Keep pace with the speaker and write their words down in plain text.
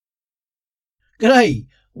G'day,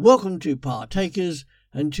 welcome to Partakers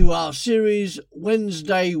and to our series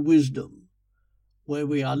Wednesday Wisdom, where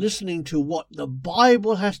we are listening to what the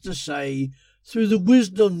Bible has to say through the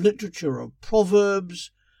wisdom literature of Proverbs,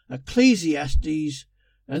 Ecclesiastes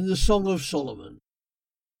and the Song of Solomon.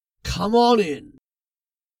 Come on in.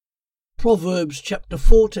 Proverbs chapter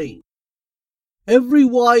 14. Every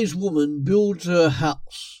wise woman builds her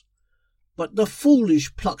house, but the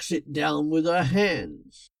foolish plucks it down with her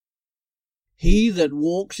hands. He that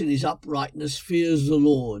walks in his uprightness fears the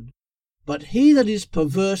Lord, but he that is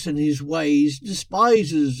perverse in his ways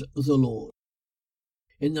despises the Lord.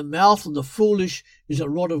 In the mouth of the foolish is a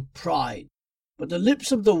rod of pride, but the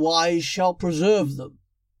lips of the wise shall preserve them.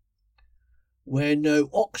 Where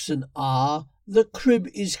no oxen are, the crib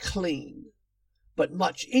is clean, but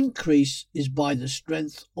much increase is by the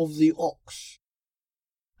strength of the ox.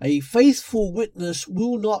 A faithful witness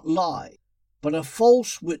will not lie, but a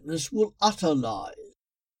false witness will utter lies.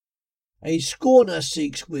 A scorner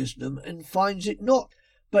seeks wisdom and finds it not,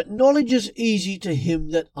 but knowledge is easy to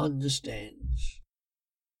him that understands.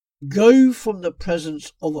 Go from the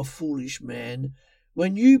presence of a foolish man,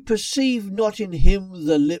 when you perceive not in him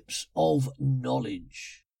the lips of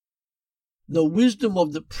knowledge. The wisdom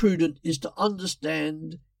of the prudent is to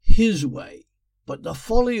understand his way, but the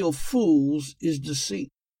folly of fools is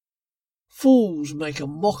deceit. Fools make a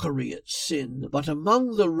mockery at sin, but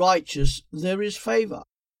among the righteous there is favour.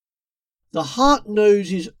 The heart knows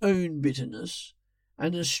his own bitterness,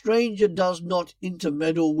 and a stranger does not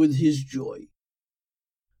intermeddle with his joy.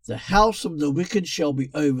 The house of the wicked shall be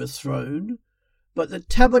overthrown, but the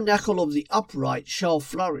tabernacle of the upright shall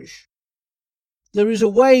flourish. There is a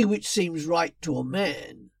way which seems right to a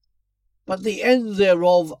man, but the end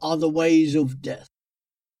thereof are the ways of death.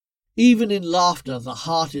 Even in laughter the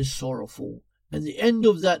heart is sorrowful, and the end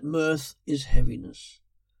of that mirth is heaviness.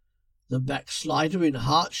 The backslider in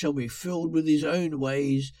heart shall be filled with his own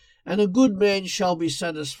ways, and a good man shall be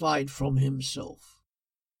satisfied from himself.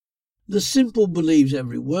 The simple believes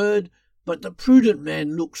every word, but the prudent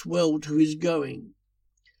man looks well to his going.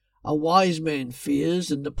 A wise man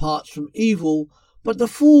fears and departs from evil, but the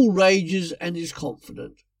fool rages and is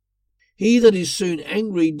confident. He that is soon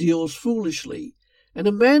angry deals foolishly, and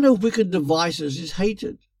a man of wicked devices is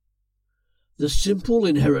hated. The simple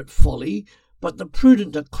inherit folly, but the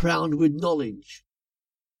prudent are crowned with knowledge.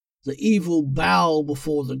 The evil bow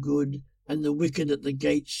before the good, and the wicked at the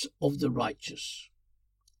gates of the righteous.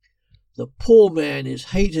 The poor man is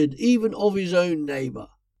hated even of his own neighbour,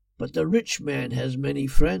 but the rich man has many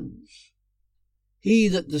friends. He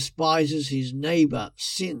that despises his neighbour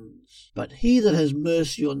sins, but he that has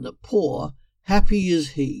mercy on the poor, happy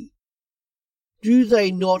is he. Do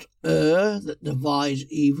they not err that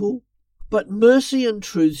devise evil? But mercy and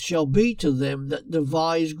truth shall be to them that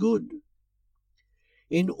devise good.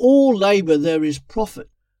 In all labour there is profit,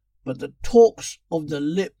 but the talks of the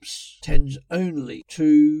lips tends only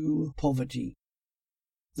to poverty.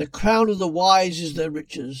 The crown of the wise is their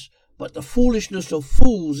riches, but the foolishness of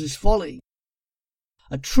fools is folly.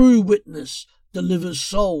 A true witness delivers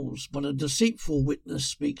souls, but a deceitful witness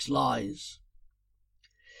speaks lies.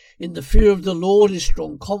 In the fear of the Lord is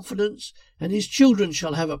strong confidence, and his children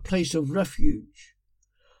shall have a place of refuge.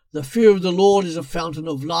 The fear of the Lord is a fountain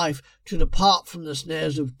of life, to depart from the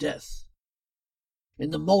snares of death.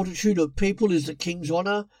 In the multitude of people is the king's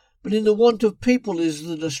honour, but in the want of people is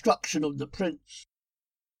the destruction of the prince.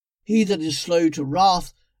 He that is slow to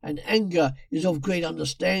wrath and anger is of great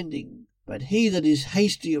understanding, but he that is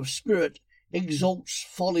hasty of spirit exalts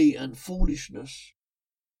folly and foolishness.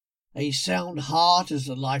 A sound heart is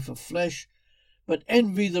the life of flesh, but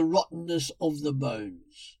envy the rottenness of the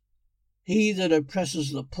bones. He that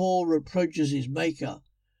oppresses the poor reproaches his Maker,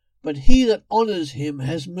 but he that honours him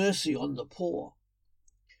has mercy on the poor.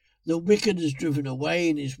 The wicked is driven away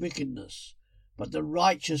in his wickedness, but the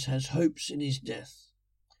righteous has hopes in his death.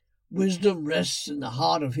 Wisdom rests in the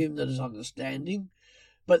heart of him that is understanding,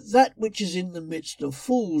 but that which is in the midst of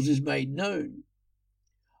fools is made known.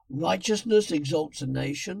 Righteousness exalts a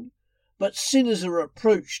nation, but sin is a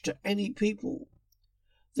reproach to any people.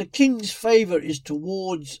 The king's favour is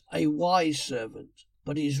towards a wise servant,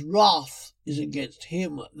 but his wrath is against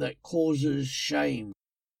him that causes shame.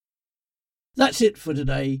 That's it for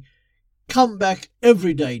today. Come back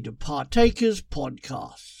every day to Partakers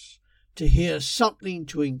Podcasts to hear something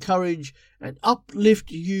to encourage and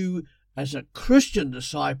uplift you as a Christian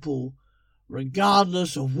disciple,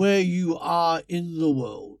 regardless of where you are in the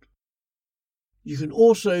world. You can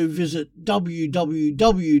also visit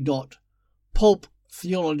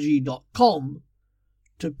www.pulptheology.com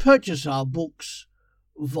to purchase our books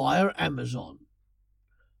via Amazon.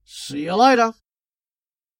 See you later.